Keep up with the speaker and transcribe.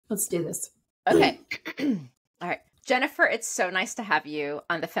Let's do this. Okay. All right. Jennifer, it's so nice to have you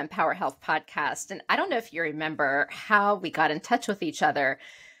on the Fempower Health podcast. And I don't know if you remember how we got in touch with each other.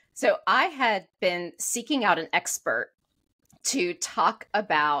 So I had been seeking out an expert to talk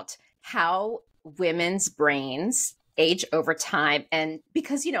about how women's brains age over time. And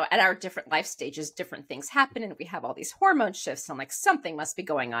because, at our different life stages, different things happen and we have all these hormone shifts. I'm like, something must be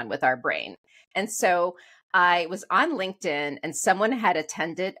going on with our brain. And so I was on LinkedIn and someone had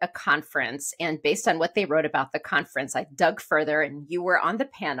attended a conference, and based on what they wrote about the conference, I dug further and you were on the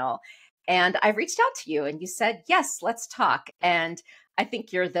panel, and I reached out to you and you said, yes, let's talk. And I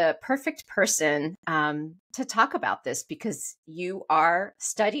think you're the perfect person to talk about this because you are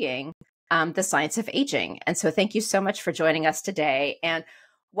studying the science of aging. And so thank you so much for joining us today. And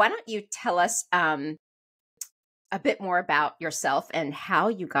why don't you tell us a bit more about yourself and how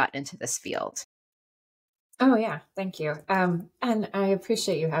you got into this field? Oh, yeah. Thank you. And I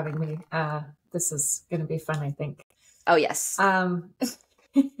appreciate you having me. This is going to be fun, I think. Oh, yes.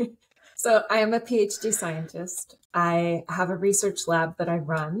 So I am a PhD scientist. I have a research lab that I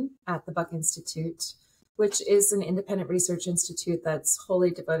run at the Buck Institute, which is an independent research institute that's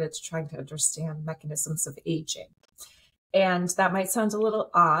wholly devoted to trying to understand mechanisms of aging. And that might sound a little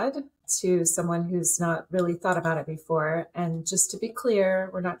odd to someone who's not really thought about it before. And just to be clear,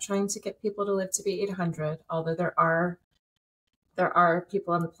 we're not trying to get people to live to be 800, although there are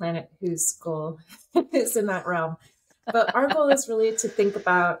people on the planet whose goal is in that realm. But our goal is really to think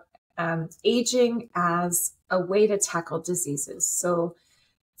about aging as a way to tackle diseases. So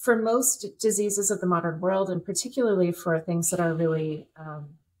for most diseases of the modern world, and particularly for things that are really,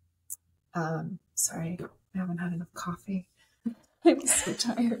 sorry, I haven't had enough coffee. I'm so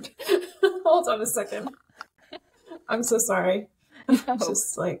tired. Hold on a second. I'm so sorry. I'm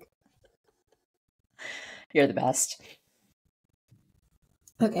just like. You're the best.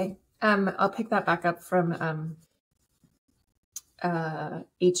 Okay. I'll pick that back up from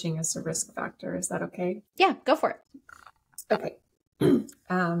aging as a risk factor. Is that okay? Yeah, go for it. Okay.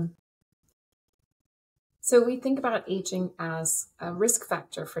 So we think about aging as a risk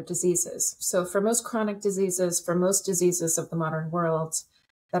factor for diseases. So for most chronic diseases, for most diseases of the modern world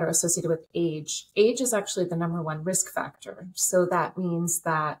that are associated with age is actually the number one risk factor. So that means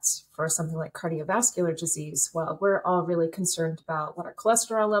that for something like cardiovascular disease, well, we're all really concerned about what our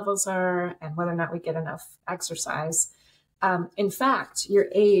cholesterol levels are and whether or not we get enough exercise. In fact, your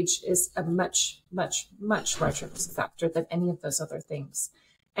age is a much, much, much larger risk factor than any of those other things.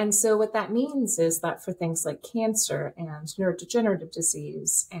 And so what that means is that for things like cancer and neurodegenerative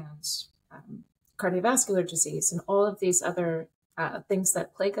disease and cardiovascular disease and all of these other things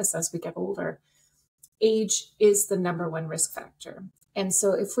that plague us as we get older, age is the number one risk factor. And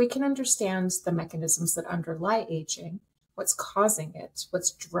so if we can understand the mechanisms that underlie aging, what's causing it,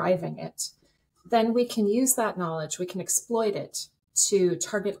 what's driving it, then we can use that knowledge, we can exploit it to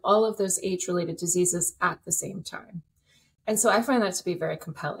target all of those age-related diseases at the same time. And so I find that to be very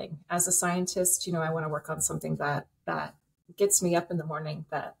compelling. As a scientist, I want to work on something that gets me up in the morning,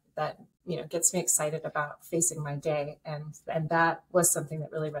 that gets me excited about facing my day. And that was something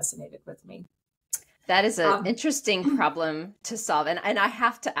that really resonated with me. That is an interesting problem to solve. And I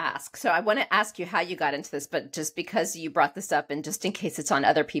have to ask, so I want to ask you how you got into this, but just because you brought this up and just in case it's on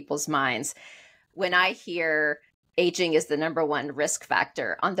other people's minds, when I hear aging is the number one risk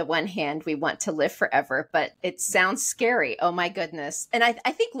factor, on the one hand, we want to live forever, but it sounds scary. Oh my goodness. And I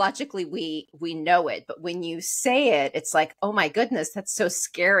think logically we know it, but when you say it, it's like, oh my goodness, that's so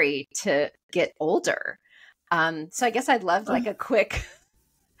scary to get older. So I guess I'd love like a quick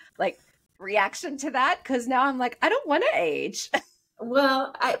reaction to that, because now I'm like, I don't want to age.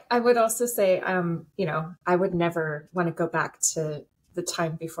 Well, I would also say, I would never want to go back to the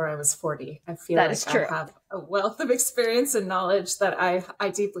time before I was 40. I feel like I have a wealth of experience and knowledge that I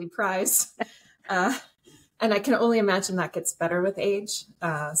deeply prize. And I can only imagine that gets better with age.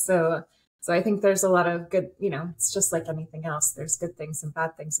 So I think there's a lot of good, it's just like anything else. There's good things and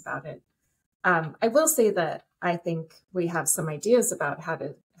bad things about it. I will say that I think we have some ideas about how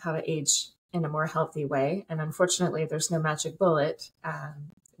to age in a more healthy way. And unfortunately, there's no magic bullet.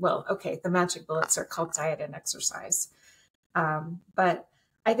 The magic bullets are called diet and exercise. But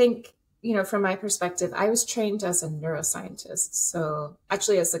I think, from my perspective, I was trained as a neuroscientist. So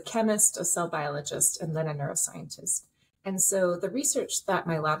actually as a chemist, a cell biologist, and then a neuroscientist. And so the research that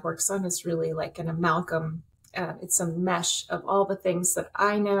my lab works on is really like an amalgam. It's a mesh of all the things that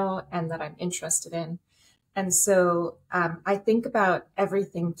I know and that I'm interested in. And so I think about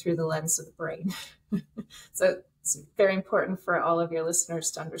everything through the lens of the brain. So it's very important for all of your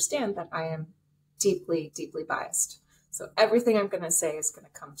listeners to understand that I am deeply, deeply biased. So everything I'm going to say is going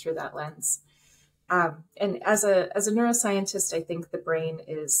to come through that lens. And as a neuroscientist, I think the brain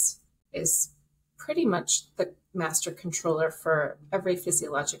is pretty much the master controller for every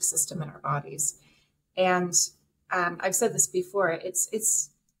physiologic system in our bodies. And I've said this before, it's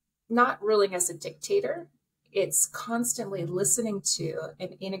not ruling as a dictator. It's constantly listening to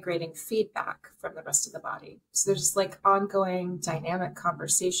and integrating feedback from the rest of the body. So there's like ongoing dynamic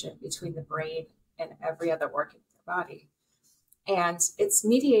conversation between the brain and every other organ in the body. And it's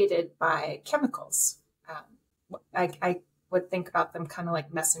mediated by chemicals. I would think about them kind of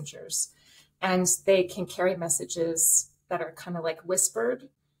like messengers. And they can carry messages that are kind of like whispered,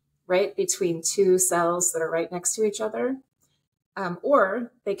 right, between two cells that are right next to each other.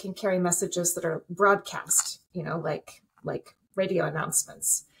 Or they can carry messages that are broadcast, like radio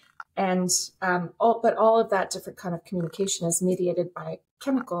announcements. And all of that different kind of communication is mediated by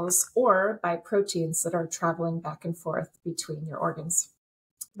chemicals or by proteins that are traveling back and forth between your organs.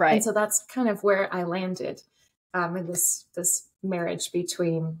 Right. And so that's kind of where I landed in this marriage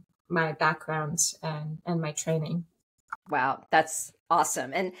between my background and my training. Wow, that's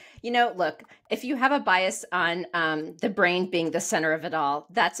awesome. And, look, if you have a bias on the brain being the center of it all,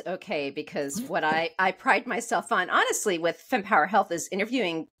 that's okay, because what I pride myself on, honestly, with Fempower Health is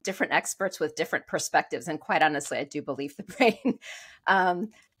interviewing different experts with different perspectives. And quite honestly, I do believe the brain,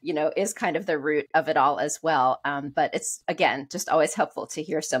 is kind of the root of it all as well. But it's, again, just always helpful to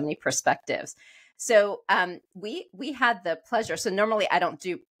hear so many perspectives. So we had the pleasure. So normally I don't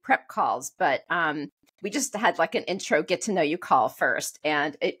do prep calls, but we just had like an intro get to know you call first.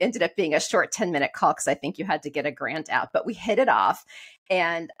 And it ended up being a short 10-minute call because I think you had to get a grant out, but we hit it off.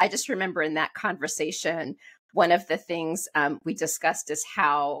 And I just remember in that conversation, one of the things we discussed is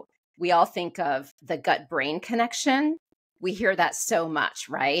how we all think of the gut-brain connection. We hear that so much,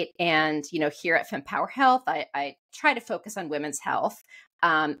 right? And, here at Fempower Health, I try to focus on women's health.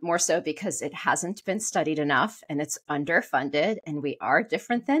 More so because it hasn't been studied enough and it's underfunded, and we are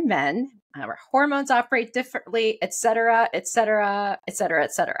different than men. Our hormones operate differently, et cetera, et cetera, et cetera,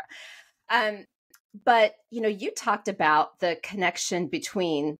 et cetera. But, you talked about the connection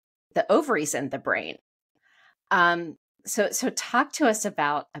between the ovaries and the brain. So talk to us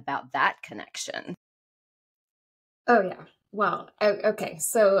about that connection. Oh, yeah. Well, okay.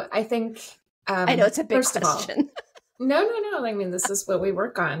 So I think I know it's a big question. No. I mean, this is what we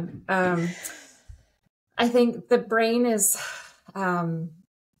work on. I think the brain is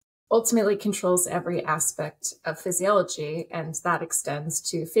ultimately controls every aspect of physiology, and that extends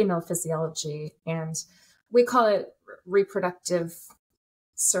to female physiology. And we call it reproductive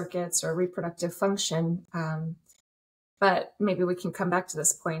circuits or reproductive function. But maybe we can come back to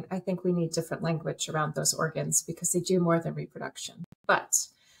this point. I think we need different language around those organs because they do more than reproduction. But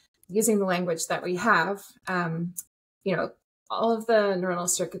using the language that we have, all of the neuronal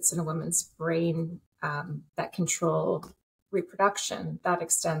circuits in a woman's brain that control reproduction, that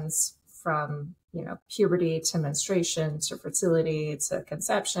extends from, puberty to menstruation to fertility to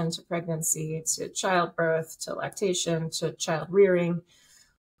conception to pregnancy to childbirth to lactation to child rearing.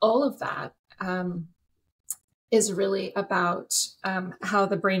 All of that is really about how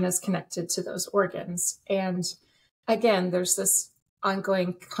the brain is connected to those organs. And again, there's this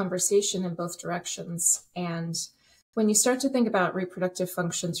ongoing conversation in both directions. And when you start to think about reproductive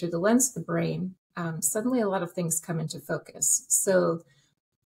function through the lens of the brain, suddenly a lot of things come into focus. So,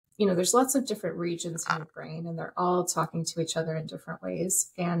 there's lots of different regions in the brain, and they're all talking to each other in different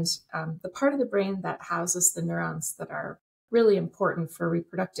ways. And the part of the brain that houses the neurons that are really important for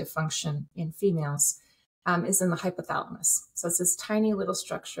reproductive function in females is in the hypothalamus. So it's this tiny little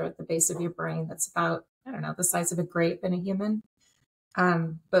structure at the base of your brain that's about, the size of a grape in a human.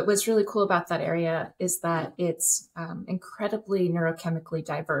 But what's really cool about that area is that it's incredibly neurochemically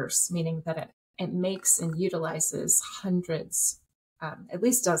diverse, meaning that it makes and utilizes hundreds, at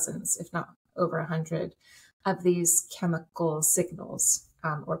least dozens, if not over 100, of these chemical signals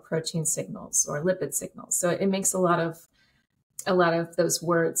or protein signals or lipid signals. So it makes a lot of those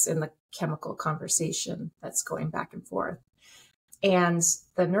words in the chemical conversation that's going back and forth. And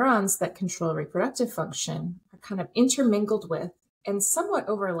the neurons that control reproductive function are kind of intermingled with and somewhat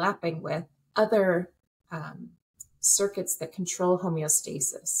overlapping with other circuits that control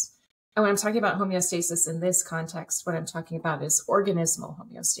homeostasis. And when I'm talking about homeostasis in this context, what I'm talking about is organismal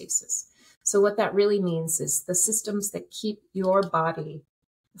homeostasis. So what that really means is the systems that keep your body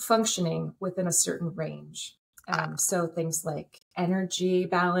functioning within a certain range. So things like energy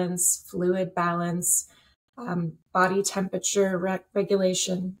balance, fluid balance, body temperature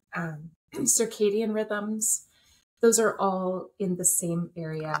regulation, circadian rhythms, those are all in the same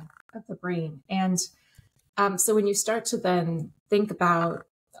area of the brain. And So when you start to then think about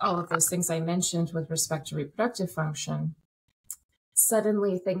all of those things I mentioned with respect to reproductive function,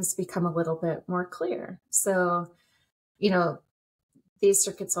 suddenly things become a little bit more clear. So, you know, these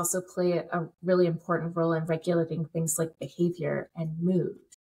circuits also play a really important role in regulating things like behavior and mood.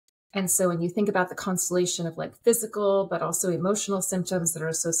 And so when you think about the constellation of like physical, but also emotional symptoms that are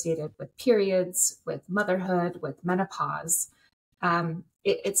associated with periods, with motherhood, with menopause,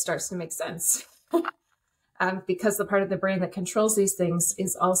 it starts to make sense. Because the part of the brain that controls these things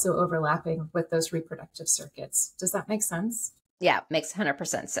is also overlapping with those reproductive circuits. Does that make sense? Yeah, makes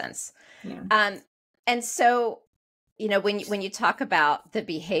 100% sense. Yeah. And so, when you talk about the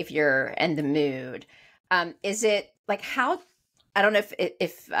behavior and the mood, is it like how, I don't know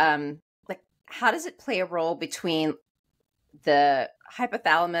if like how does it play a role between the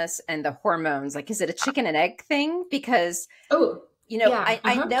hypothalamus and the hormones? Like, is it a chicken and egg thing? Because, Oh, yeah.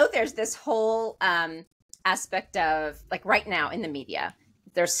 I know there's this whole aspect of like right now in the media,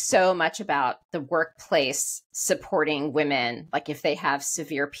 there's so much about the workplace supporting women, like if they have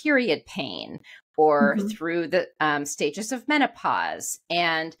severe period pain or through the stages of menopause.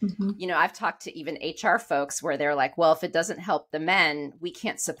 And, I've talked to even HR folks where they're like, well, if it doesn't help the men, we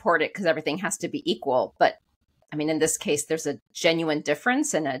can't support it because everything has to be equal. But I mean, in this case, there's a genuine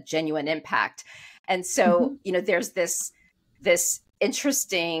difference and a genuine impact. And so, there's this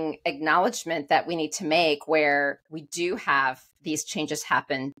interesting acknowledgement that we need to make where we do have these changes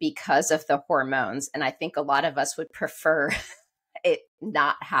happen because of the hormones. And I think a lot of us would prefer it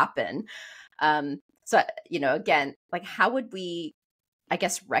not happen. So, again, like how would we, I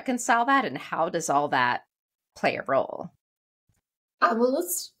guess, reconcile that? And how does all that play a role? Well,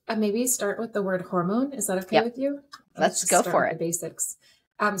 let's maybe start with the word hormone. Is that okay with you? Let's go for it. The basics.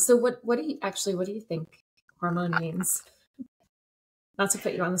 So what do you think hormone means? Not to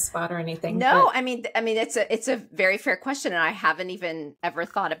put you on the spot or anything. No, but... I mean, it's a very fair question, and I haven't even ever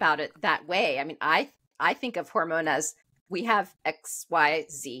thought about it that way. I mean, I think of hormone as we have X, Y,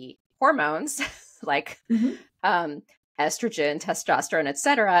 Z hormones, like estrogen, testosterone, et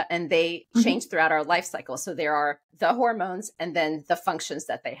cetera, and they change throughout our life cycle. So there are the hormones and then the functions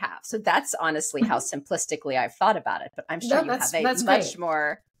that they have. So that's honestly how simplistically I've thought about it. But I'm sure you have a much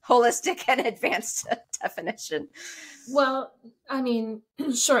more holistic and advanced definition. Well, I mean,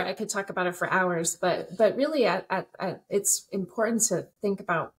 sure, I could talk about it for hours, but really it's important to think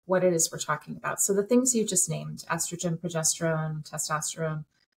about what it is we're talking about. So the things you just named, estrogen, progesterone, testosterone,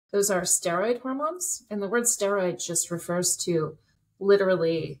 those are steroid hormones. And the word steroid just refers to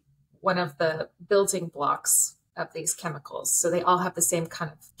literally one of the building blocks of these chemicals. So they all have the same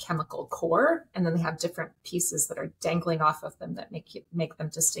kind of chemical core, and then they have different pieces that are dangling off of them that make them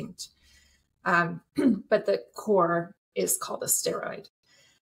distinct. But the core is called a steroid.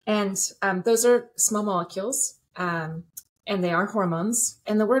 And those are small molecules, and they are hormones.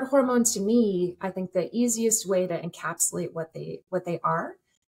 And the word hormone, to me, I think the easiest way to encapsulate what they are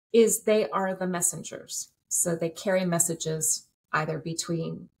is they are the messengers. So they carry messages either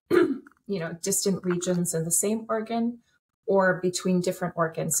between distant regions in the same organ or between different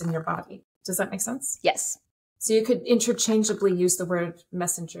organs in your body. Does that make sense? Yes. So you could interchangeably use the word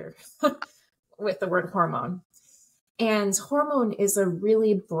messenger with the word hormone. And hormone is a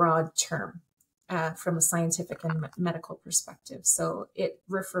really broad term from a scientific and medical perspective. So it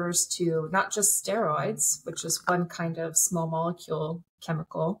refers to not just steroids, which is one kind of small molecule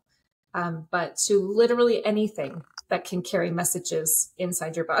chemical, but to literally anything that can carry messages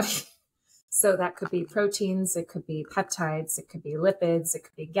inside your body. So that could be proteins, it could be peptides, it could be lipids, it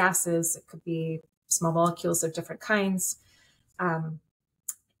could be gases, it could be small molecules of different kinds.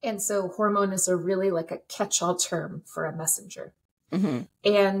 And so hormone is really like a catch-all term for a messenger. And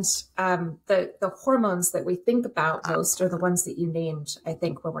the hormones that we think about most are the ones that you named, I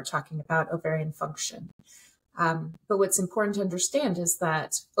think, when we're talking about ovarian function. But what's important to understand is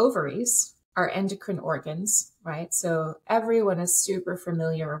that ovaries are endocrine organs, right? So everyone is super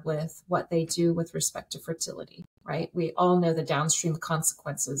familiar with what they do with respect to fertility, right? We all know the downstream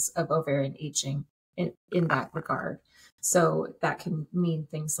consequences of ovarian aging in that regard. So that can mean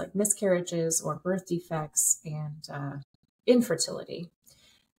things like miscarriages or birth defects and infertility.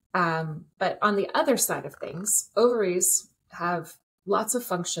 But on the other side of things, ovaries have lots of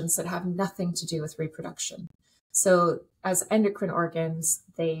functions that have nothing to do with reproduction. So as endocrine organs,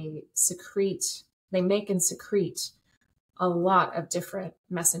 they make and secrete a lot of different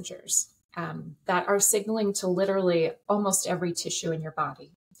messengers that are signaling to literally almost every tissue in your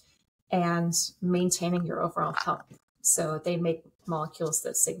body and maintaining your overall health. So they make molecules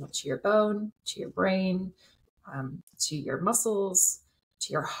that signal to your bone, to your brain, to your muscles,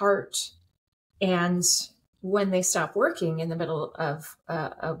 to your heart. And when they stop working in the middle of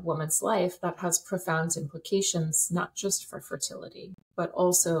a woman's life, that has profound implications, not just for fertility, but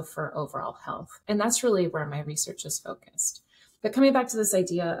also for overall health. And that's really where my research is focused. But coming back to this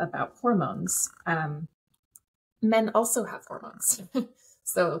idea about hormones, men also have hormones.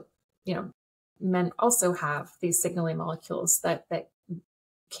 So, men also have these signaling molecules that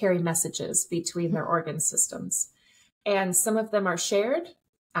carry messages between their organ systems. And some of them are shared,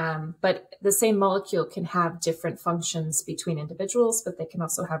 but the same molecule can have different functions between individuals, but they can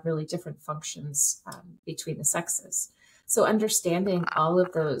also have really different functions between the sexes. So understanding all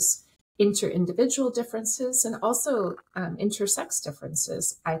of those inter-individual differences and also intersex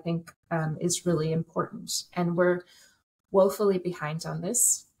differences, I think, is really important. And we're woefully behind on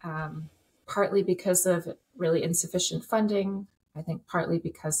this, partly because of really insufficient funding. I think partly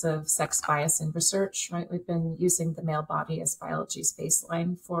because of sex bias in research, right? We've been using the male body as biology's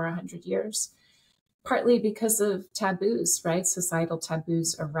baseline for 100 years. Partly because of taboos, right? Societal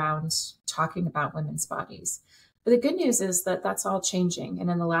taboos around talking about women's bodies. But the good news is that that's all changing. And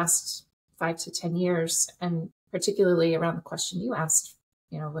in the last 5 to 10 years, and particularly around the question you asked,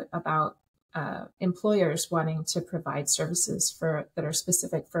 about employers wanting to provide services that are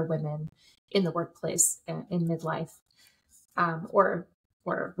specific for women in the workplace in midlife. Or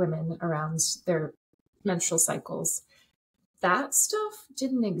women around their menstrual cycles. That stuff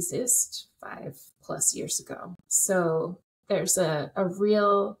didn't exist 5+ years ago. So there's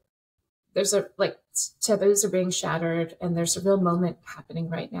taboos are being shattered, and there's a real moment happening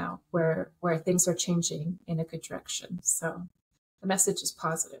right now where things are changing in a good direction. So the message is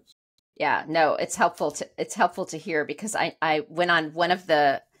positive. Yeah, no, it's helpful to hear, because I went on one of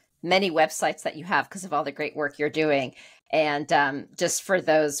the many websites that you have because of all the great work you're doing. And just for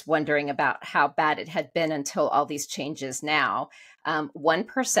those wondering about how bad it had been until all these changes now,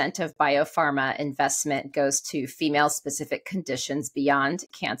 1% of biopharma investment goes to female-specific conditions beyond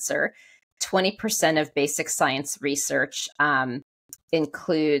cancer. 20% of basic science research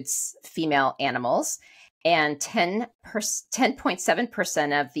includes female animals. And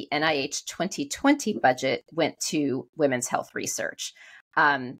 10.7% of the NIH 2020 budget went to women's health research.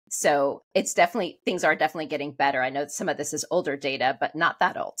 So things are definitely getting better. I know some of this is older data, but not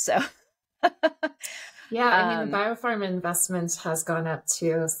that old. So yeah, the biopharma investment has gone up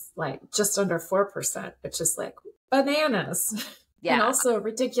to just under 4%, which is bananas. Yeah. And also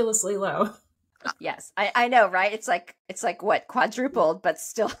ridiculously low. Yes, I know, right? It's like what, quadrupled, but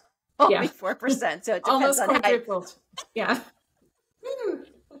still only 4%. So it depends almost on quadrupled. Yeah.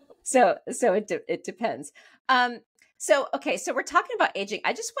 So it depends. So we're talking about aging.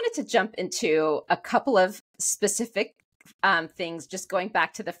 I just wanted to jump into a couple of specific things, just going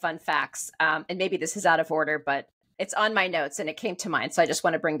back to the fun facts. And maybe this is out of order, but it's on my notes and it came to mind. So I just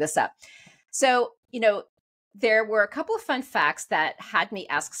want to bring this up. So, there were a couple of fun facts that had me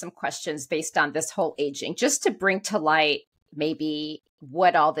ask some questions based on this whole aging, just to bring to light maybe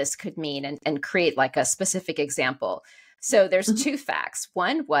what all this could mean and create a specific example. So there's two facts.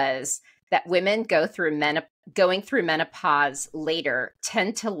 One was that women going through menopause later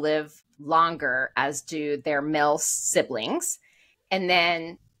tend to live longer, as do their male siblings. And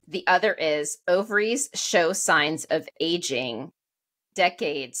then the other is ovaries show signs of aging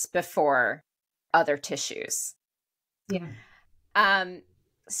decades before other tissues. Yeah.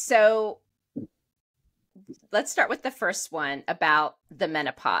 So let's start with the first one about the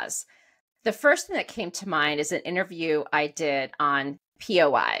menopause. The first thing that came to mind is an interview I did on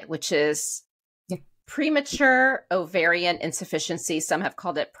POI, which is premature ovarian insufficiency. Some have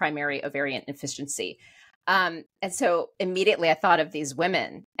called it primary ovarian insufficiency. And so immediately I thought of these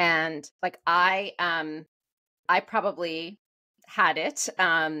women, and I probably had it.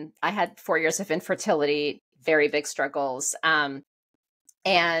 I had 4 years of infertility, very big struggles. And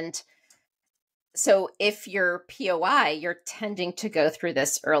so if you're POI, you're tending to go through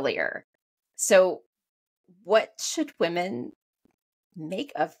this earlier. So what should women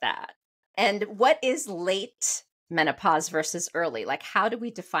make of that? And what is late menopause versus early? How do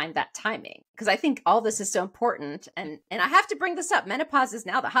we define that timing? Because I think all this is so important. And I have to bring this up. Menopause is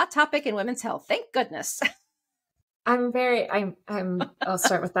now the hot topic in women's health. Thank goodness. I'll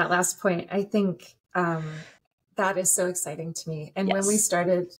start with that last point. I think that is so exciting to me. And when we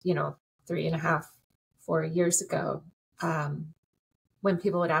started, 3.5, 4 years ago, when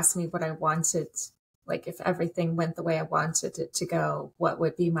people would ask me what I wanted, if everything went the way I wanted it to go, what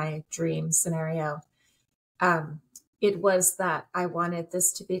would be my dream scenario? It was that I wanted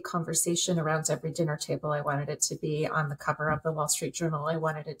this to be a conversation around every dinner table. I wanted it to be on the cover of the Wall Street Journal. I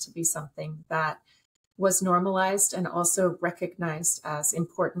wanted it to be something that was normalized and also recognized as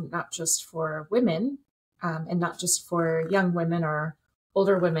important, not just for women, and not just for young women or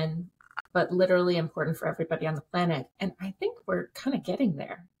older women, but literally important for everybody on the planet. And I think we're kind of getting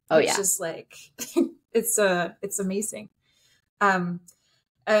there. Oh, which yeah. is like, it's amazing. All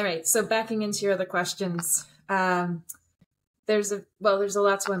right. So backing into your other questions, there's a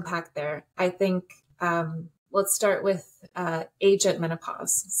lot to unpack there. I think, let's start with age at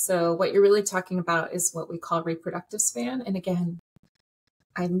menopause. So what you're really talking about is what we call reproductive span. And again,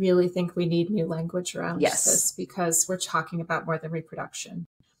 I really think we need new language around this because we're talking about more than reproduction.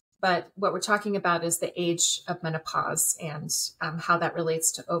 But what we're talking about is the age of menopause and how that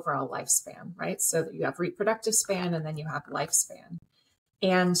relates to overall lifespan, right? So that you have reproductive span and then you have lifespan.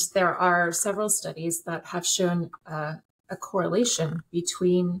 And there are several studies that have shown a correlation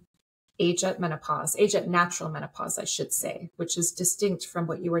between age at natural menopause, I should say, which is distinct from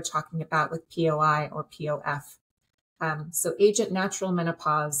what you were talking about with POI or POF. So age at natural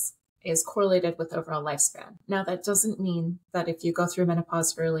menopause is correlated with overall lifespan. Now, that doesn't mean that if you go through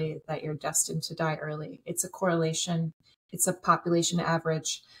menopause early, that you're destined to die early. It's a correlation. It's a population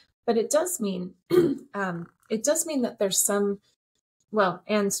average, but it does mean, that there's some,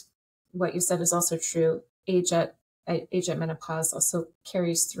 and what you said is also true. Age at menopause also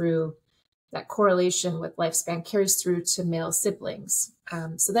carries through, that correlation with lifespan carries through to male siblings.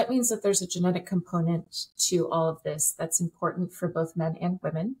 So that means that there's a genetic component to all of this that's important for both men and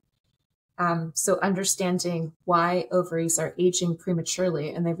women. So understanding why ovaries are aging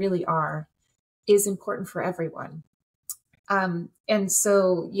prematurely, and they really are, is important for everyone. And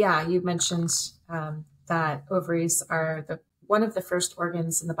so, you mentioned that ovaries are one of the first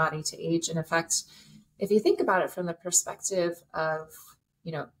organs in the body to age. And in fact, if you think about it from the perspective of,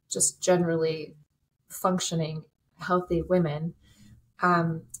 just generally functioning healthy women,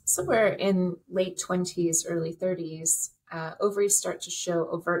 somewhere in late 20s, early 30s, ovaries start to show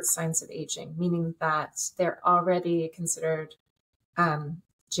overt signs of aging, meaning that they're already considered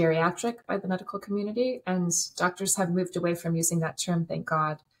geriatric by the medical community. And doctors have moved away from using that term, thank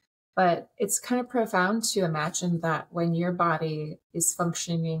God. But it's kind of profound to imagine that when your body is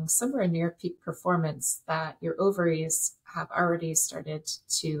functioning somewhere near peak performance, that your ovaries have already started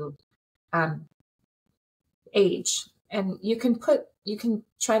to age. And you can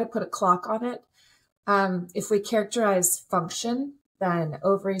try to put a clock on it. If we characterize function, then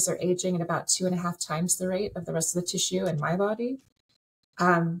ovaries are aging at about 2.5 times the rate of the rest of the tissue in my body,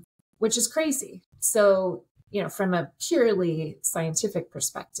 which is crazy. So, from a purely scientific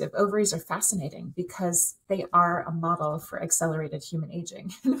perspective, ovaries are fascinating because they are a model for accelerated human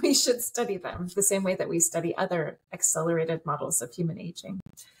aging. And we should study them the same way that we study other accelerated models of human aging.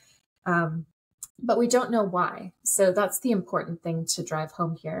 But we don't know why. So that's the important thing to drive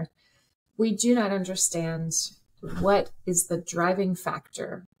home here. We do not understand what is the driving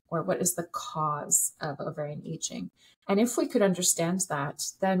factor or what is the cause of ovarian aging. And if we could understand that,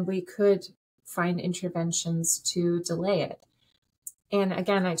 then we could find interventions to delay it. And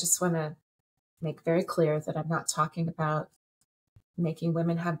again, I just want to make very clear that I'm not talking about making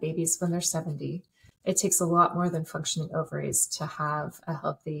women have babies when they're 70. It takes a lot more than functioning ovaries to have a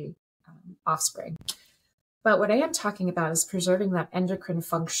healthy offspring. But what I am talking about is preserving that endocrine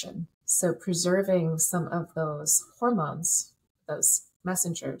function. So preserving some of those hormones, those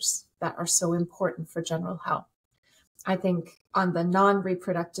messengers that are so important for general health. I think on the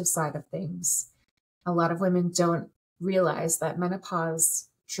non-reproductive side of things, a lot of women don't realize that menopause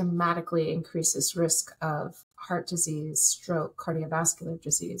dramatically increases risk of heart disease, stroke, cardiovascular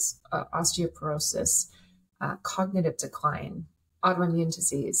disease, osteoporosis, cognitive decline, autoimmune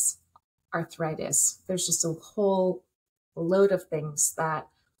disease, arthritis. There's just a whole load of things that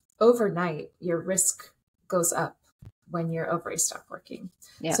overnight your risk goes up when your ovaries stop working.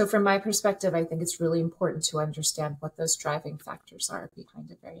 Yeah. So from my perspective, I think it's really important to understand what those driving factors are behind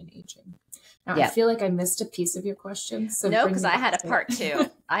ovarian aging. Now, I feel like I missed a piece of your question. So no, because I had a part two.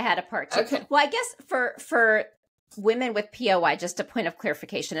 Okay. Well, I guess for women with POI, just a point of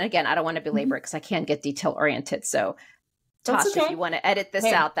clarification. And again, I don't want to belabor it because I can get detail oriented. So Tosh, if you want to edit this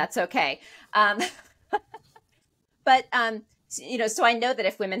out, that's okay. But, so I know that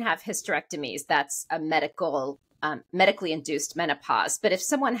if women have hysterectomies, that's a medically induced menopause. But if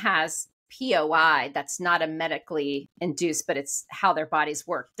someone has POI, that's not a medically induced, but it's how their bodies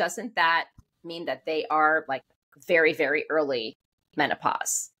work. Doesn't that mean that they are like very, very early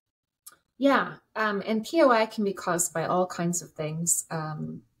menopause? Yeah. And POI can be caused by all kinds of things,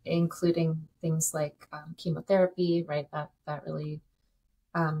 including things like chemotherapy, right? That really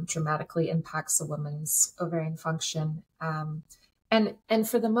dramatically impacts a woman's ovarian function. And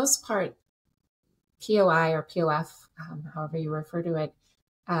for the most part, POI or POF, however you refer to it,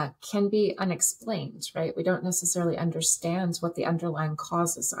 can be unexplained, right? We don't necessarily understand what the underlying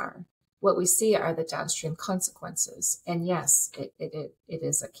causes are. What we see are the downstream consequences. And yes, it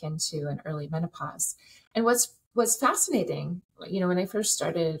is akin to an early menopause. And what's fascinating, when I first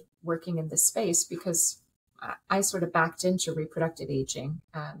started working in this space, because I sort of backed into reproductive aging.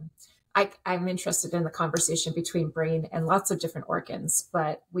 I'm interested in the conversation between brain and lots of different organs,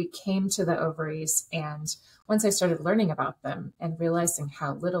 but we came to the ovaries, and once I started learning about them and realizing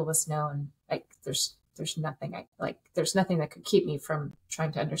how little was known, like there's nothing there's nothing that could keep me from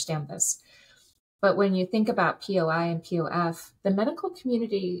trying to understand this. But when you think about POI and POF, the medical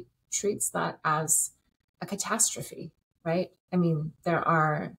community treats that as a catastrophe, right? I mean, there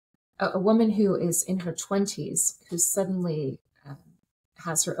are a woman who is in her 20s who suddenly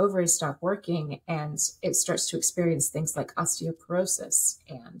has her ovaries stop working, and it starts to experience things like osteoporosis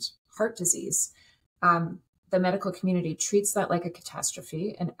and heart disease. The medical community treats that like a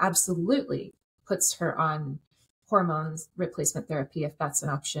catastrophe and absolutely puts her on hormones replacement therapy if that's an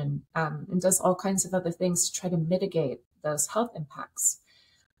option, and does all kinds of other things to try to mitigate those health impacts.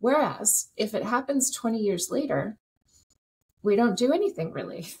 Whereas if it happens 20 years later, we don't do anything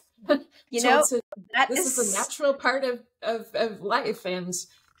really. This is a natural part of life, and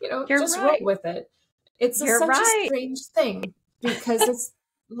just roll with it. It's such a strange thing because it's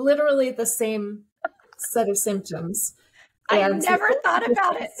literally the same set of symptoms. I never thought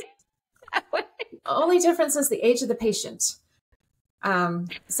about it. The only difference is the age of the patient.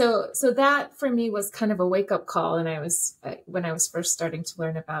 So that for me was kind of a wake up call, and when I was first starting to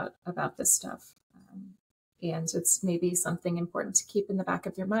learn about this stuff. And it's maybe something important to keep in the back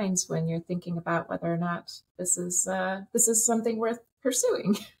of your minds when you're thinking about whether or not this is something worth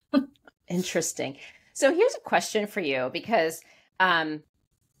pursuing. Interesting. So here's a question for you, because, and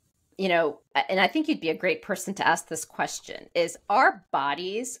I think you'd be a great person to ask this question, is our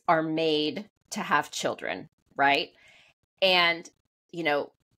bodies are made to have children, right? And,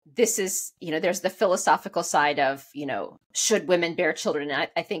 this is, there's the philosophical side of, should women bear children? And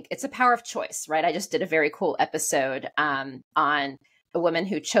I think it's a power of choice, right? I just did a very cool episode on a woman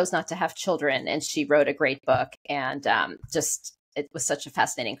who chose not to have children, and she wrote a great book, and it was such a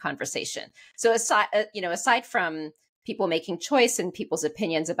fascinating conversation. So aside from people making choice and people's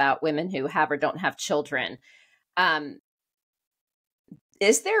opinions about women who have or don't have children,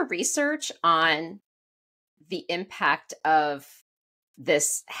 is there research on the impact of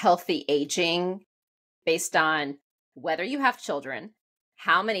this healthy aging based on whether you have children,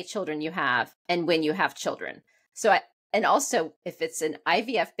 how many children you have, and when you have children? And also if it's an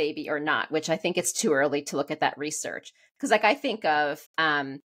IVF baby or not, which I think it's too early to look at that research. Because I think of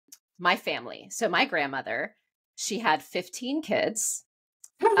my family. So my grandmother, she had 15 kids.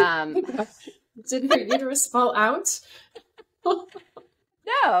 Did her uterus fall out?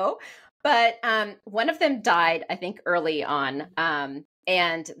 No, but one of them died, I think, early on.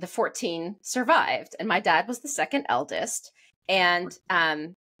 And the 14 survived. And my dad was the second eldest. And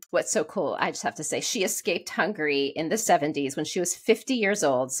what's so cool, I just have to say, she escaped Hungary in the 70s when she was 50 years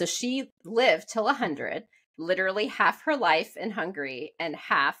old. So she lived till 100, literally half her life in Hungary and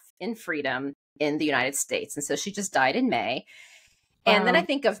half in freedom in the United States. And so she just died in May. Wow. And then I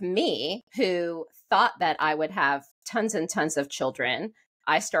think of me, who thought that I would have tons and tons of children.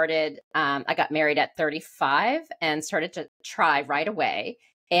 I got married at 35 and started to try right away,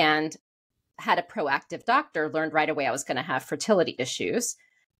 and had a proactive doctor, learned right away I was going to have fertility issues.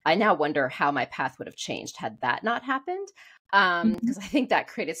 I now wonder how my path would have changed had that not happened, because I think that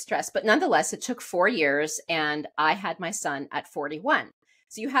created stress. But nonetheless, it took 4 years, and I had my son at 41.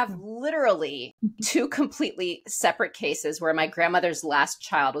 So you have literally two completely separate cases where my grandmother's last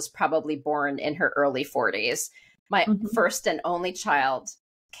child was probably born in her early 40s. My first and only child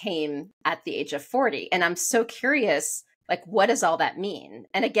came at the age of 40. And I'm so curious, like, what does all that mean?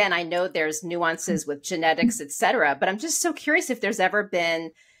 And again, I know there's nuances with genetics, et cetera, but I'm just so curious if there's ever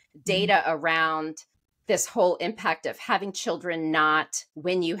been data around this whole impact of having children, not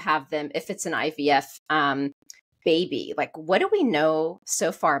when you have them, if it's an IVF baby. Like, what do we know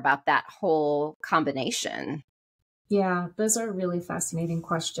so far about that whole combination? Yeah, those are really fascinating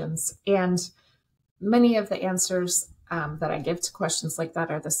questions. And many of the answers that I give to questions like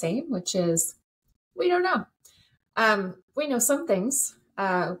that are the same, which is, we don't know. We know some things,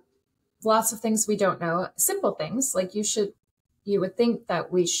 lots of things we don't know, simple things like you would think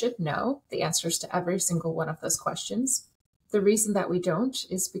that we should know the answers to every single one of those questions. The reason that we don't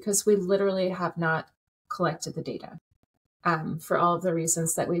is because we literally have not collected the data for all of the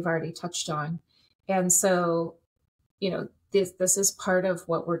reasons that we've already touched on. And so, this is part of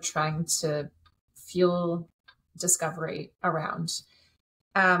what we're trying to fuel discovery around.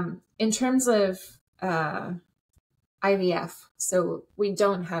 In terms of IVF, so we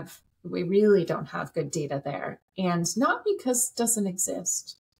really don't have good data there, and not because it doesn't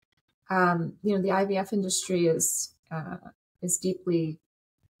exist. The IVF industry is deeply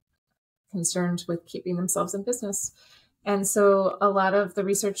concerned with keeping themselves in business. And so a lot of the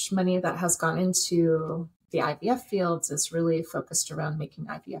research money that has gone into the IVF fields is really focused around making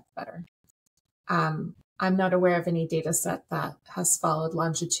IVF better. I'm not aware of any data set that has followed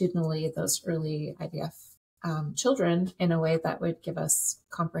longitudinally those early IVF children in a way that would give us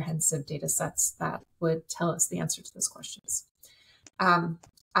comprehensive data sets that would tell us the answer to those questions.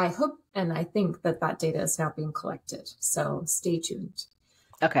 I hope and I think that data is now being collected. So stay tuned.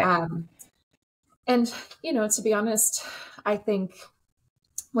 Okay. And, to be honest, I think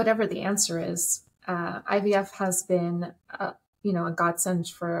whatever the answer is, IVF has been, a godsend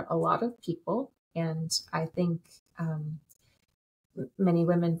for a lot of people. And I think many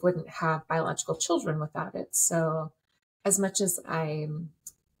women wouldn't have biological children without it. So as much as I'm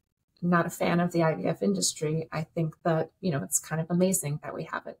not a fan of the IVF industry, I think that, it's kind of amazing that we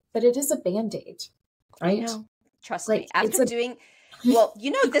have it. But it is a Band-Aid, right? Trust me. After doing... Well,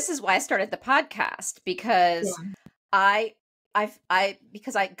 this is why I started the podcast, because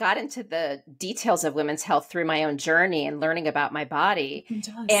because I got into the details of women's health through my own journey and learning about my body.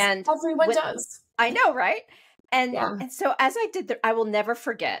 And everyone does. I know, right? And so as I did I will never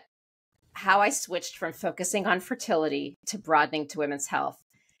forget how I switched from focusing on fertility to broadening to women's health.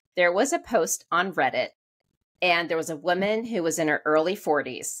 There was a post on Reddit, and there was a woman who was in her early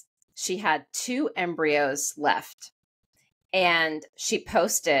 40s. She had 2 embryos left. And she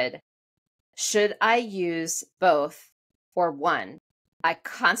posted, "Should I use both or one? I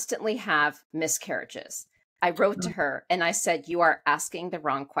constantly have miscarriages." I wrote to her and I said, "You are asking the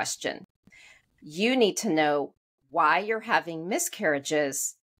wrong question. You need to know why you're having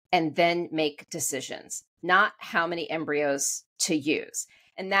miscarriages and then make decisions, not how many embryos to use."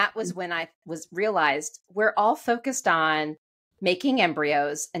 And that was when I realized we're all focused on making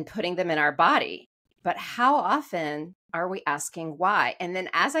embryos and putting them in our body. But how often are we asking why? And then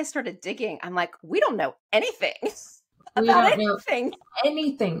as I started digging, I'm like, we don't know anything about anything.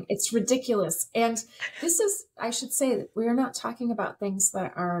 Anything. It's ridiculous. And I should say that we're not talking about things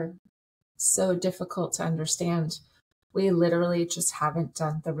that are so difficult to understand. We literally just haven't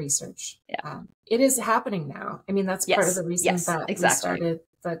done the research. Yeah. It is happening now. I mean, that's part of the reason that we started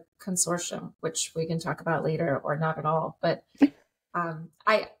the consortium, which we can talk about later or not at all. But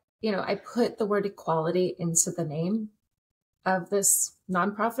I put the word equality into the name of this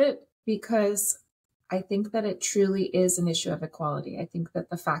nonprofit because I think that it truly is an issue of equality. I think that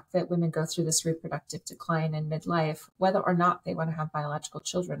the fact that women go through this reproductive decline in midlife, whether or not they want to have biological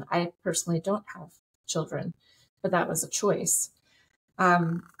children, I personally don't have children, but that was a choice.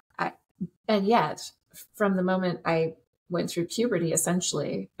 And yet, from the moment I went through puberty,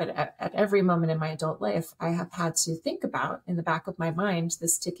 essentially, but at every moment in my adult life, I have had to think about in the back of my mind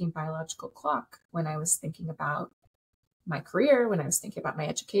this ticking biological clock when I was thinking about my career, when I was thinking about my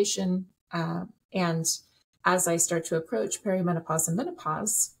education. And as I start to approach perimenopause and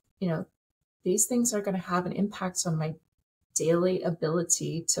menopause, these things are going to have an impact on my daily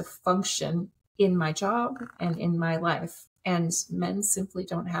ability to function in my job and in my life. And men simply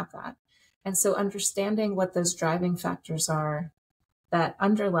don't have that. And so understanding what those driving factors are that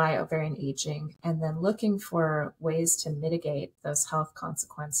underlie ovarian aging, and then looking for ways to mitigate those health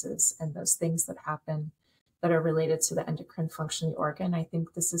consequences and those things that happen that are related to the endocrine functioning organ, I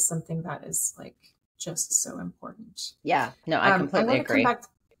think this is something that is just so important. Yeah, no, I completely agree. Come back.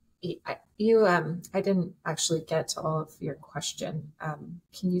 I didn't actually get to all of your question.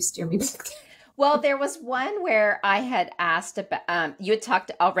 Can you steer me back? Well, there was one where I had asked about, you had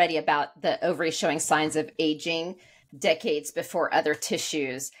talked already about the ovary showing signs of aging decades before other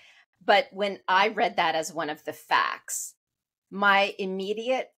tissues. But when I read that as one of the facts, my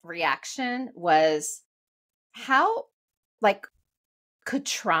immediate reaction was, how, could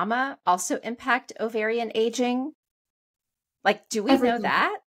trauma also impact ovarian aging? Do we know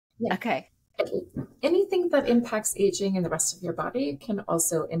that? Yeah. Okay. Anything that impacts aging in the rest of your body can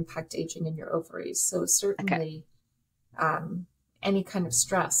also impact aging in your ovaries. So certainly any kind of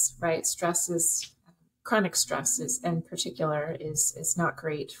stress, right? Chronic stress in particular is not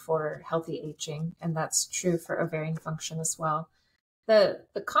great for healthy aging. And that's true for ovarian function as well. The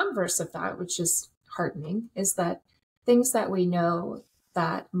converse of that, which is heartening, is that things that we know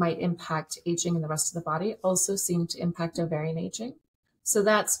that might impact aging in the rest of the body also seem to impact ovarian aging. So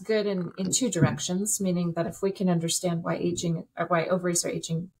that's good in 2 directions, meaning that if we can understand why ovaries are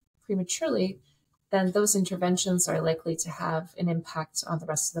aging prematurely, then those interventions are likely to have an impact on the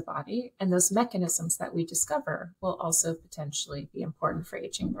rest of the body. And those mechanisms that we discover will also potentially be important for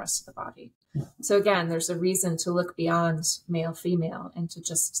aging the rest of the body. So again, there's a reason to look beyond male, female, and to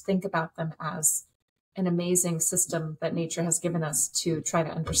just think about them as an amazing system that nature has given us to try to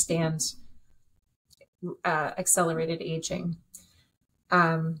understand accelerated aging.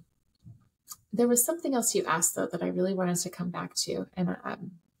 There was something else you asked, though, that I really wanted to come back to. And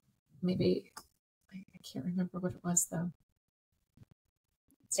maybe I can't remember what it was, though.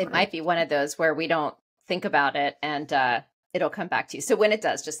 It might be one of those where we don't think about it and it'll come back to you. So when it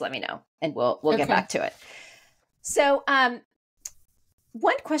does, just let me know and we'll get back to it. So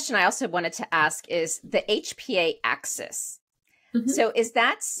one question I also wanted to ask is the HPA axis. Mm-hmm. So is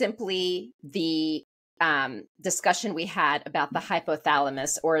that simply the discussion we had about the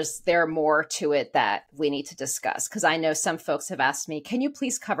hypothalamus, or is there more to it that we need to discuss? Because I know some folks have asked me, can you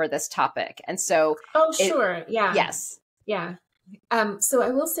please cover this topic? And so, sure. Yeah. Yes. Yeah. So I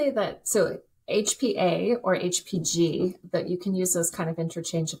will say that, so HPA or HPG, that you can use those kind of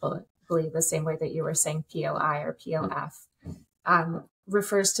interchangeably the same way that you were saying POI or POF,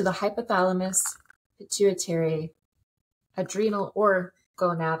 refers to the hypothalamus, pituitary, adrenal, or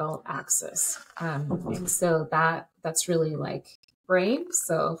gonadal axis. And so that's really like brain.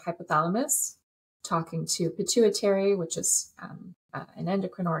 So hypothalamus talking to pituitary, which is an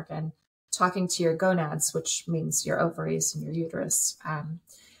endocrine organ, talking to your gonads, which means your ovaries and your uterus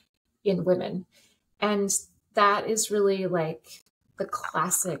in women. And that is really like the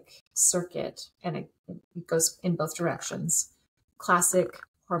classic circuit, and it goes in both directions. Classic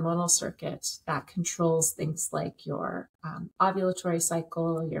hormonal circuit that controls things like your ovulatory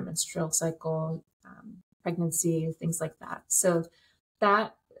cycle, your menstrual cycle, pregnancy, things like that. So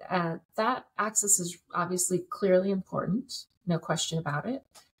that axis is obviously clearly important, no question about it.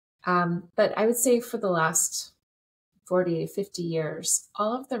 But I would say for the last 40, 50 years,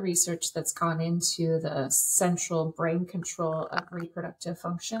 all of the research that's gone into the central brain control of reproductive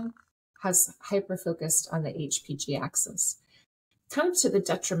function has hyper-focused on the HPG axis, kind of to the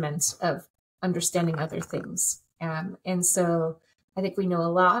detriment of understanding other things. And so I think we know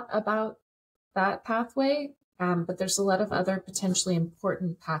a lot about that pathway, but there's a lot of other potentially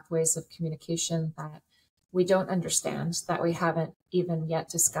important pathways of communication that we don't understand, that we haven't even yet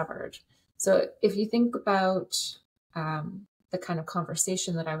discovered. So if you think about the kind of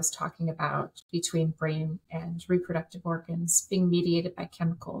conversation that I was talking about between brain and reproductive organs being mediated by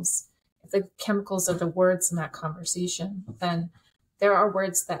chemicals, if the chemicals are the words in that conversation, then there are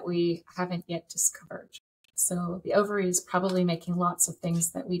words that we haven't yet discovered. So the ovary is probably making lots of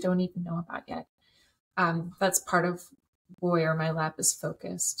things that we don't even know about yet. That's part of where my lab is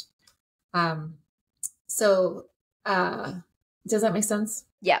focused. So does that make sense?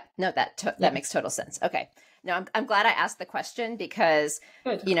 Yeah, no, that makes total sense. Okay. No, I'm glad I asked the question because,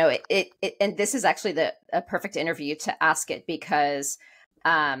 Good. You know, it and this is actually a perfect interview to ask it because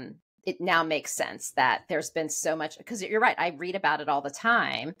it now makes sense that there's been so much, because you're right, I read about it all the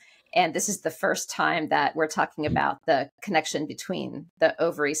time. And this is the first time that we're talking about the connection between the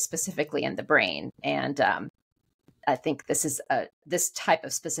ovaries specifically and the brain. And I think this type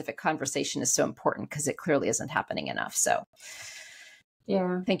of specific conversation is so important because it clearly isn't happening enough. So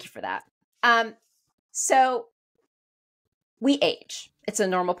yeah, thank you for that. So we age. It's a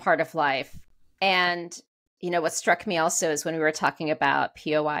normal part of life. And, you know, what struck me also is when we were talking about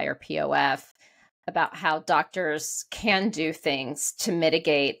POI or POF, about how doctors can do things to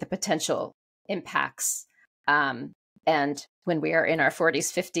mitigate the potential impacts. And when we are in our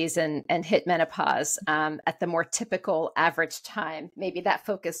 40s, 50s and hit menopause, at the more typical average time, maybe that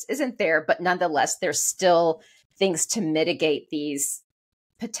focus isn't there, but nonetheless, there's still things to mitigate these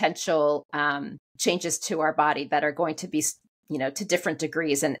potential changes to our body that are going to be, you know, to different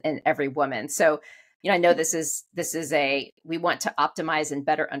degrees in every woman. So, you know, I know this is we want to optimize and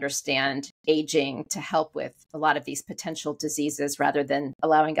better understand aging to help with a lot of these potential diseases rather than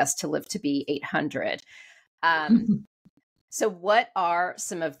allowing us to live to be 800. So what are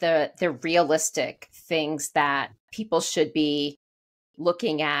some of the realistic things that people should be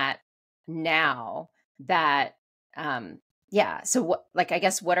looking at now that, so what, like, I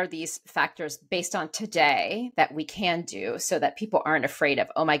guess, what are these factors based on today that we can do so that people aren't afraid of,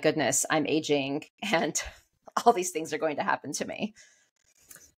 oh my goodness, I'm aging and all these things are going to happen to me?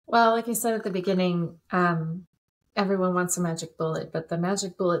 Well, like I said at the beginning, everyone wants a magic bullet, but the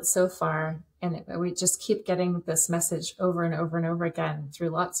magic bullet so far, and we just keep getting this message over and over and over again through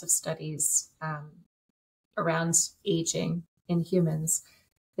lots of studies around aging in humans,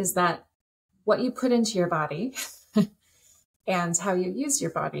 is that what you put into your body and how you use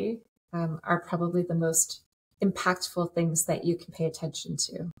your body are probably the most impactful things that you can pay attention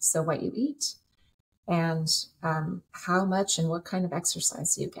to. So what you eat and how much and what kind of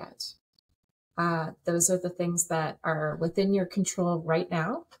exercise you get. Those are the things that are within your control right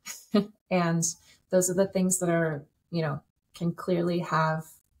now. And those are the things that are, can clearly have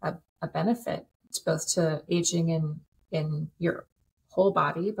a benefit both to aging in your whole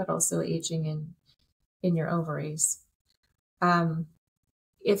body, but also aging in your ovaries.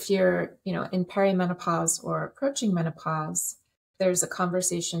 If you're, in perimenopause or approaching menopause, there's a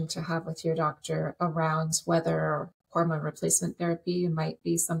conversation to have with your doctor around whether hormone replacement therapy might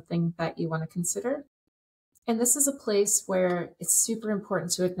be something that you want to consider. And this is a place where it's super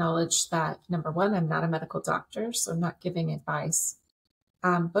important to acknowledge that, number one, I'm not a medical doctor, so I'm not giving advice,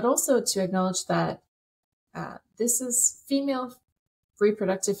 but also to acknowledge that this is female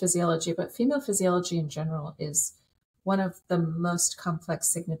reproductive physiology, but female physiology in general is one of the most complex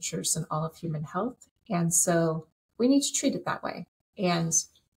signatures in all of human health. And so we need to treat it that way. And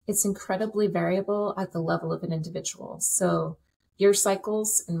it's incredibly variable at the level of an individual. So your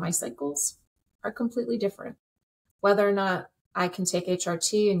cycles and my cycles are completely different. Whether or not I can take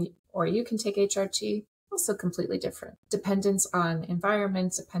HRT or you can take HRT, also completely different. Dependence on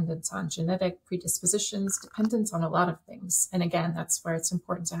environment, dependence on genetic predispositions, dependence on a lot of things. And again, that's where it's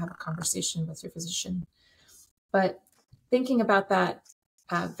important to have a conversation with your physician. But thinking about that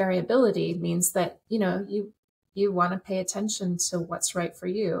variability means that, you want to pay attention to what's right for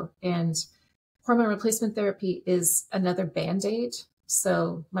you. And hormone replacement therapy is another Band-Aid.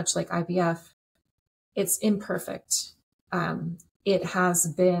 So much like IVF, it's imperfect. It has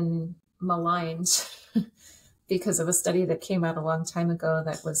been maligned because of a study that came out a long time ago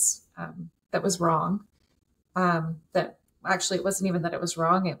that was wrong. That actually, it wasn't even that it was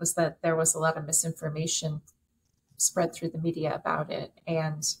wrong. It was that there was a lot of misinformation spread through the media about it.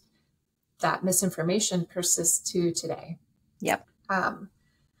 And that misinformation persists to today. Yep. And,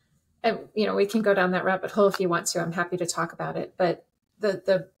 we can go down that rabbit hole if you want to. I'm happy to talk about it. But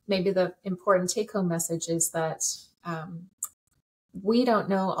maybe the important take-home message is that we don't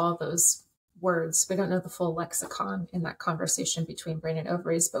know all those words. We don't know the full lexicon in that conversation between brain and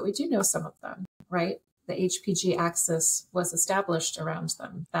ovaries, but we do know some of them, right? The HPG axis was established around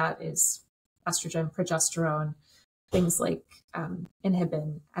them. That is estrogen, progesterone, things like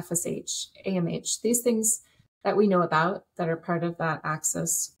inhibin, FSH, AMH, these things that we know about that are part of that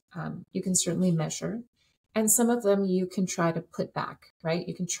axis, you can certainly measure. And some of them you can try to put back, right?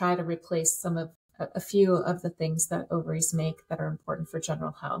 You can try to replace a few of the things that ovaries make that are important for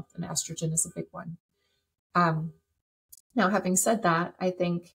general health, and estrogen is a big one. Now, having said that, I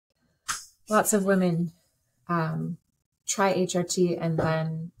think lots of women try HRT and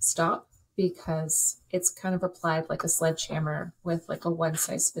then stop because it's kind of applied like a sledgehammer with like a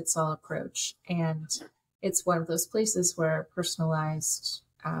one-size-fits-all approach. And it's one of those places where personalized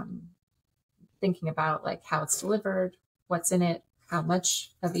thinking about like how it's delivered, what's in it, how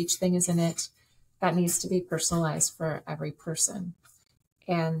much of each thing is in it, that needs to be personalized for every person.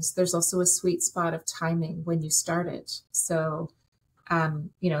 And there's also a sweet spot of timing when you start it. So,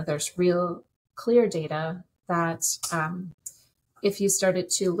 there's real clear data that if you start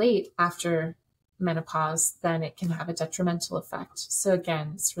it too late after menopause, then it can have a detrimental effect. So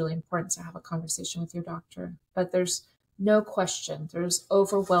again, it's really important to have a conversation with your doctor. But there's no question, there's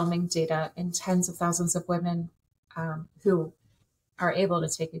overwhelming data in tens of thousands of women who are able to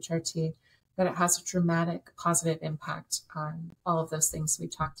take HRT that it has a dramatic positive impact on all of those things we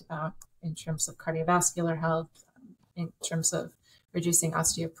talked about in terms of cardiovascular health, in terms of reducing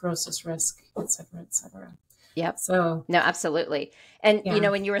osteoporosis risk, et cetera, et cetera. Yep. So no, absolutely. And, yeah.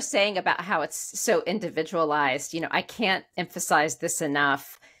 When you were saying about how it's so individualized, I can't emphasize this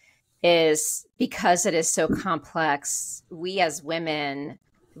enough, is because it is so complex, we as women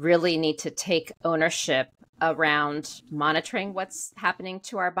really need to take ownership around monitoring what's happening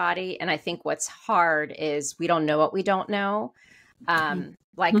to our body. And I think what's hard is we don't know what we don't know.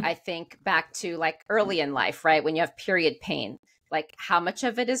 I think back to like early in life, right? When you have period pain, like how much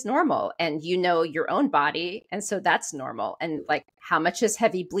of it is normal, and your own body. And so that's normal. And like how much is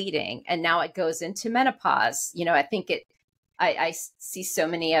heavy bleeding? And now it goes into menopause. I think I see so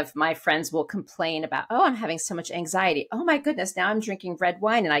many of my friends will complain about, oh, I'm having so much anxiety. Oh my goodness, now I'm drinking red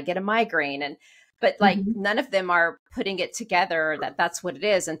wine and I get a migraine. But none of them are putting it together that that's what it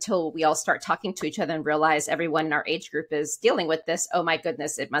is until we all start talking to each other and realize everyone in our age group is dealing with this. Oh my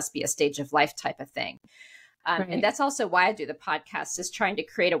goodness, it must be a stage of life type of thing. Right. And that's also why I do the podcast, is trying to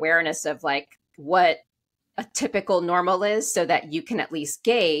create awareness of like what a typical normal is so that you can at least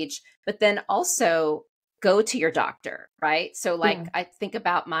gauge, but then also go to your doctor, right? So like Yeah. I think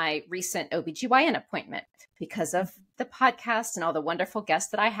about my recent OBGYN appointment because of the podcast and all the wonderful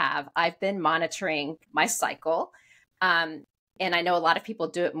guests that I have. I've been monitoring my cycle. And I know a lot of people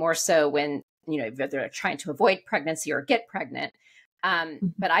do it more so when, they're trying to avoid pregnancy or get pregnant.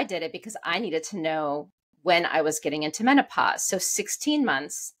 Mhm. But I did it because I needed to know when I was getting into menopause. So 16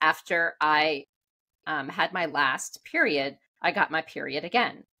 months after I had my last period, I got my period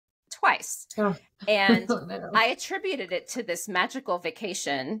again, twice. Oh, And no. I attributed it to this magical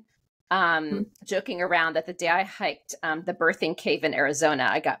vacation, Mhm. joking around that the day I hiked the birthing cave in Arizona,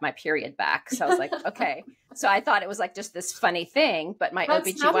 I got my period back. So I was like, okay. So I thought it was like just this funny thing, but my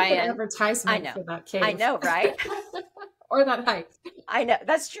That's not a good OBGYN, I advertisement know, for that I cave know, right? or that hike. I know,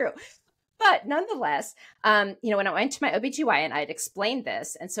 that's true. But nonetheless, when I went to my OBGYN, I had explained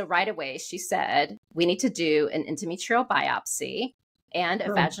this. And so right away, she said, we need to do an endometrial biopsy and a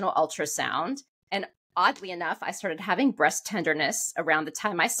Oh, vaginal ultrasound. And oddly enough, I started having breast tenderness around the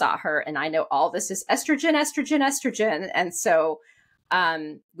time I saw her. And I know all this is estrogen, estrogen, estrogen. And so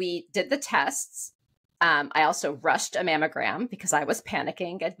we did the tests. I also rushed a mammogram because I was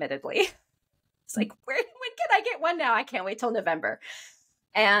panicking, admittedly. It's like, when can I get one now? I can't wait till November.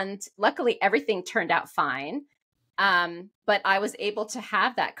 And luckily, everything turned out fine. But I was able to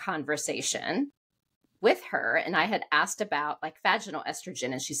have that conversation with her. And I had asked about like vaginal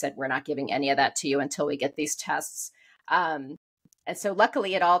estrogen. And she said, we're not giving any of that to you until we get these tests. And so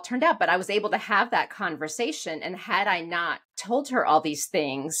luckily, it all turned out. But I was able to have that conversation. And had I not told her all these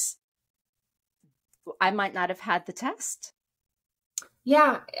things, I might not have had the test.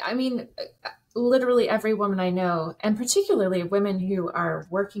 yeah. I mean, literally every woman I know, and particularly women who are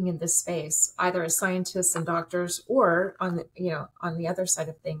working in this space, either as scientists and doctors or on the other side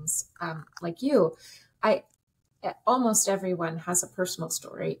of things, like you, I almost everyone has a personal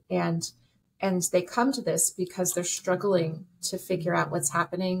story, and they come to this because they're struggling to figure out what's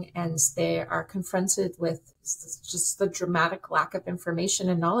happening, and they are confronted with just the dramatic lack of information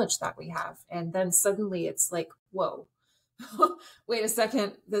and knowledge that we have, and then suddenly it's like, whoa. Wait a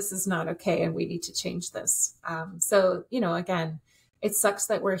second, this is not okay, and we need to change this. So, again, it sucks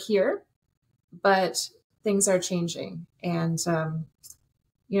that we're here, but things are changing. And,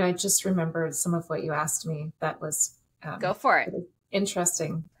 I just remembered some of what you asked me that was Go for it. really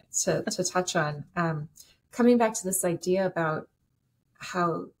interesting to touch on. Coming back to this idea about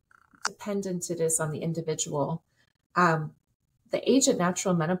how dependent it is on the individual, the age of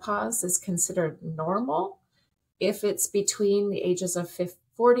natural menopause is considered normal if it's between the ages of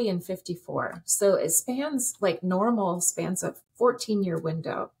 40 and 54. So it spans, like normal spans a 14-year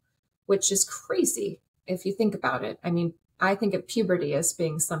window, which is crazy if you think about it. I mean, I think of puberty as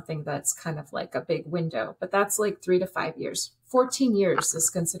being something that's kind of like a big window, but that's like 3 to 5 years. 14 years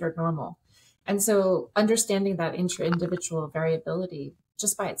is considered normal. And so understanding that intra-individual variability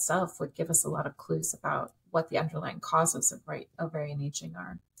just by itself would give us a lot of clues about what the underlying causes of ovarian aging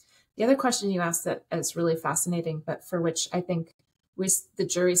are. The other question you asked that is really fascinating, but for which I think the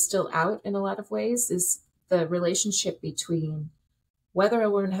jury's still out in a lot of ways, is the relationship between whether a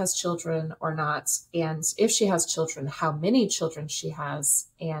woman has children or not, and if she has children, how many children she has,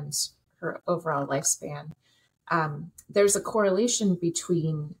 and her overall lifespan. There's a correlation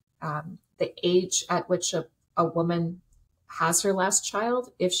between the age at which a woman has her last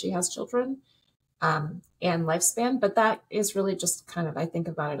child, if she has children, and lifespan. But that is really just kind of, I think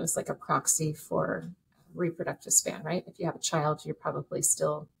about it as like a proxy for reproductive span, right? If you have a child, you're probably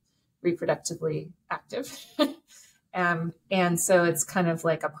still reproductively active. And so it's kind of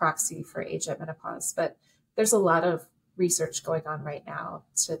like a proxy for age at menopause. But there's a lot of research going on right now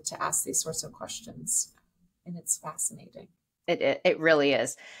to ask these sorts of questions. And it's fascinating. It really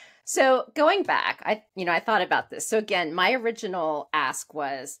is. So going back, I thought about this. So again, my original ask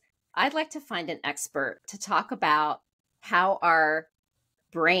was, I'd like to find an expert to talk about how our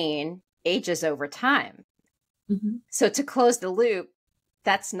brain ages over time. Mm-hmm. So to close the loop,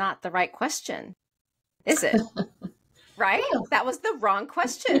 that's not the right question, is it? Right? Oh. That was the wrong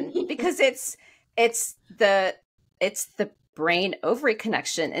question because it's the brain ovary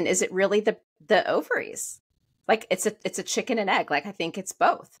connection, and is it really the ovaries? Like it's a chicken and egg. Like I think it's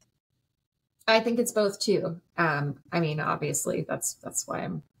both. I think it's both too. I mean, obviously that's why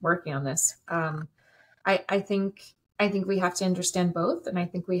I'm working on this. I think we have to understand both, and I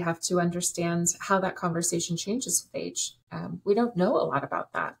think we have to understand how that conversation changes with age. We don't know a lot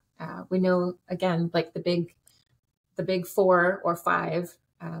about that. We know, again, like the big 4 or 5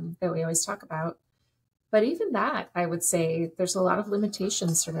 that we always talk about. But even that, I would say there's a lot of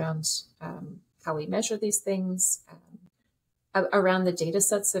limitations around how we measure these things. around the data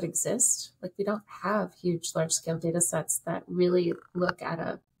sets that exist. Like we don't have huge, large scale data sets that really look at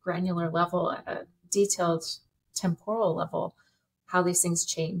a granular level, at a detailed temporal level, how these things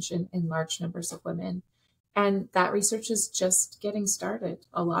change in large numbers of women. And that research is just getting started,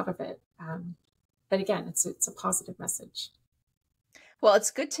 a lot of it. But again, it's a positive message. Well,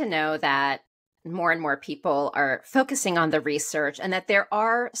 it's good to know that more and more people are focusing on the research and that there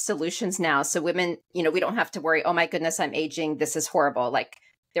are solutions now. So women, we don't have to worry, oh my goodness, I'm aging. This is horrible. Like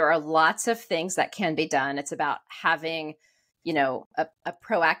there are lots of things that can be done. It's about having, a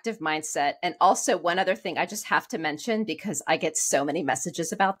proactive mindset. And also one other thing I just have to mention, because I get so many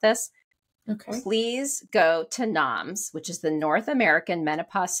messages about this. Okay. Please go to NAMS, which is the North American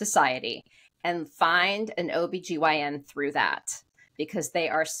Menopause Society, and find an OBGYN through that, because they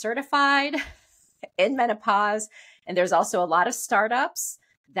are certified in menopause. And there's also a lot of startups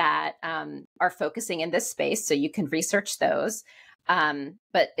that are focusing in this space. So you can research those.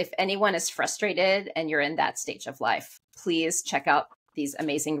 But if anyone is frustrated and you're in that stage of life, please check out these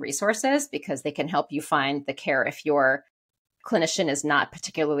amazing resources, because they can help you find the care if your clinician is not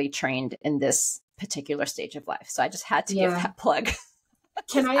particularly trained in this particular stage of life. So I just had to give that plug.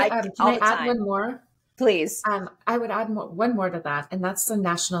 Can I add one more? Please. I would add one more to that, and that's the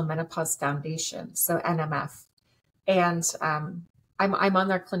National Menopause Foundation, so NMF. And I'm on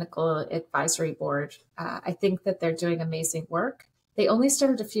their clinical advisory board. I think that they're doing amazing work. They only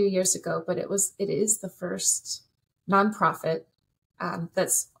started a few years ago, but it is the first nonprofit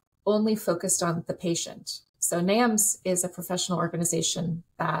that's only focused on the patient. So NAMS is a professional organization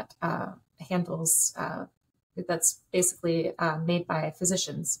that handles, that's basically made by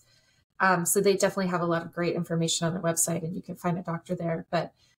physicians. So they definitely have a lot of great information on their website, and you can find a doctor there.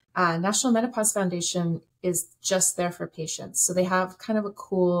 But National Menopause Foundation is just there for patients. So they have kind of a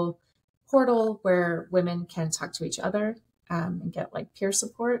cool portal where women can talk to each other and get like peer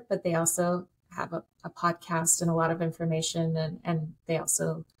support, but they also have a podcast and a lot of information, and they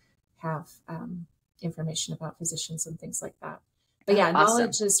also have information about physicians and things like that. But yeah, awesome.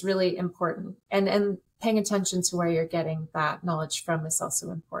 Knowledge is really important, and paying attention to where you're getting that knowledge from is also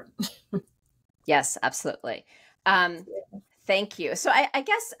important. Yes, absolutely. Thank you. So I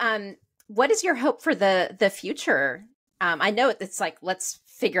guess, what is your hope for the future? I know it's like, let's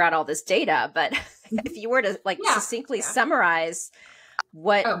figure out all this data, but if you were to succinctly summarize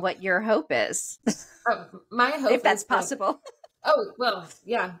what your hope is, my hope, if that's possible.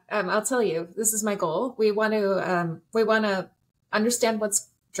 I'll tell you, this is my goal. We want to understand what's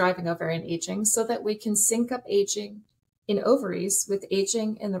driving ovarian aging so that we can sync up aging in ovaries with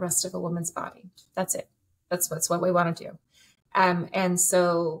aging in the rest of a woman's body. That's it. That's what we want to do. And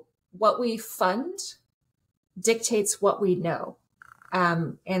so what we fund dictates what we know.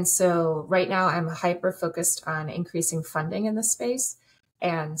 And so right now I'm hyper focused on increasing funding in this space.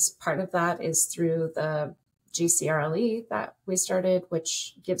 And part of that is through the GCRLE that we started,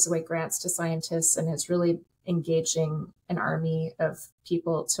 which gives away grants to scientists and is really engaging an army of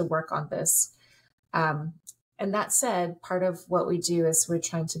people to work on this. And that said, part of what we do is we're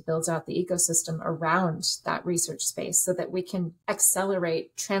trying to build out the ecosystem around that research space so that we can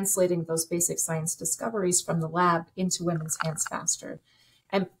accelerate translating those basic science discoveries from the lab into women's hands faster.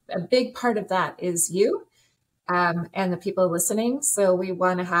 And a big part of that is you and the people listening. So we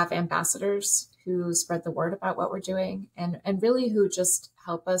want to have ambassadors who spread the word about what we're doing and really who just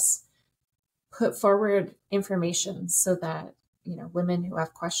help us put forward information so that, women who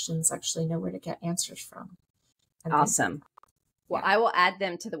have questions actually know where to get answers from. Awesome. Well, I will add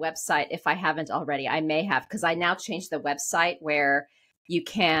them to the website if I haven't already. I may have, because I now changed the website where you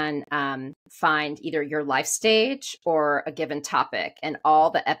can find either your life stage or a given topic. And all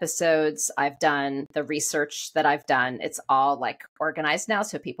the episodes I've done, the research that I've done, it's all like organized now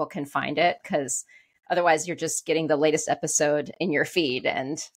so people can find it, because otherwise you're just getting the latest episode in your feed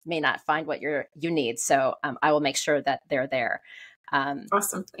and may not find what you need. So I will make sure that they're there.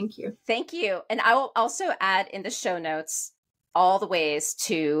 Awesome. Thank you. Thank you. And I will also add in the show notes all the ways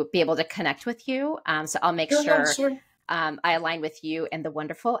to be able to connect with you. So I'll make sure I align with you and the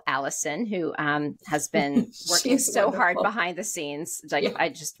wonderful Allison, who has been working so hard behind the scenes. I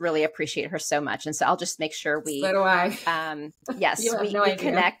just really appreciate her so much. And so I'll just make sure we, so do I. Yes, we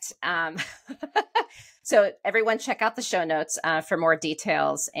connect. So everyone check out the show notes for more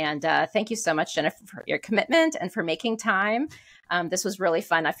details. And thank you so much, Jennifer, for your commitment and for making time. This was really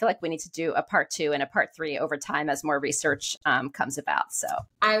fun. I feel like we need to do a part 2 and a part 3 over time as more research comes about. So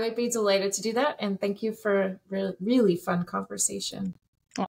I would be delighted to do that. And thank you for a really fun conversation.